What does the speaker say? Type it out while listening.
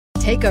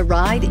Take a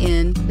ride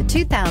in the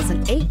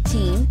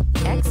 2018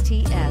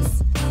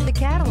 XTS. The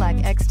Cadillac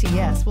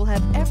XTS will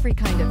have every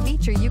kind of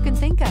feature you can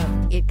think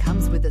of. It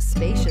comes with a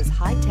spacious,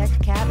 high-tech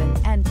cabin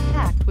and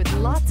packed with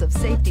lots of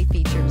safety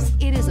features.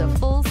 It is a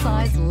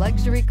full-size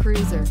luxury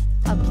cruiser,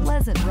 a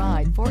pleasant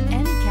ride for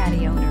any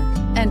Caddy owner,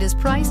 and is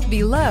priced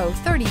below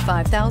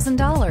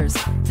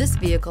 $35,000. This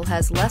vehicle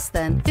has less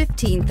than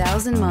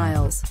 15,000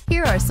 miles.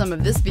 Here are some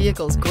of this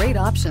vehicle's great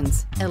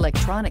options: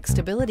 electronic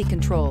stability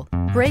control,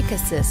 brake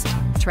assist,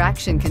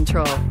 traction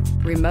control,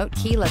 remote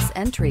keyless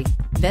entry,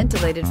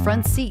 ventilated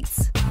front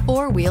seats,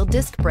 four-wheel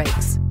disc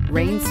brakes,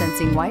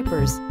 rain-sensing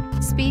wipers,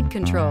 speed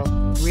control,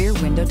 rear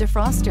window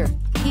defroster,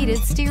 heated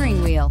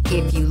steering wheel.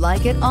 If you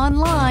like it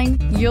online,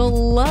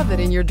 you'll love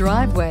it in your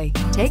driveway.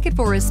 Take it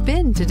for a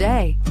spin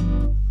today.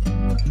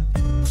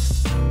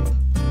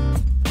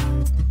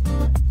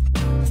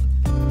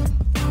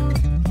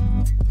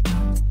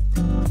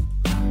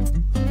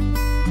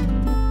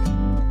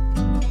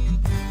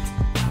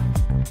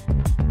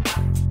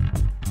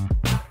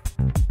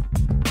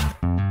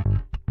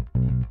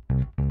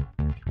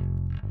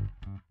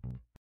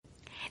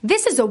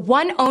 This is a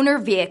one-owner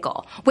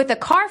vehicle with a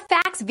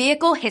CARFAX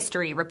Vehicle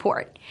History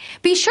Report.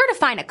 Be sure to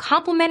find a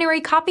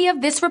complimentary copy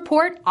of this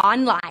report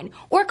online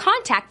or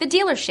contact the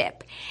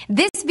dealership.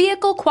 This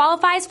vehicle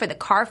qualifies for the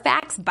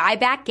CARFAX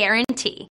Buyback Guarantee.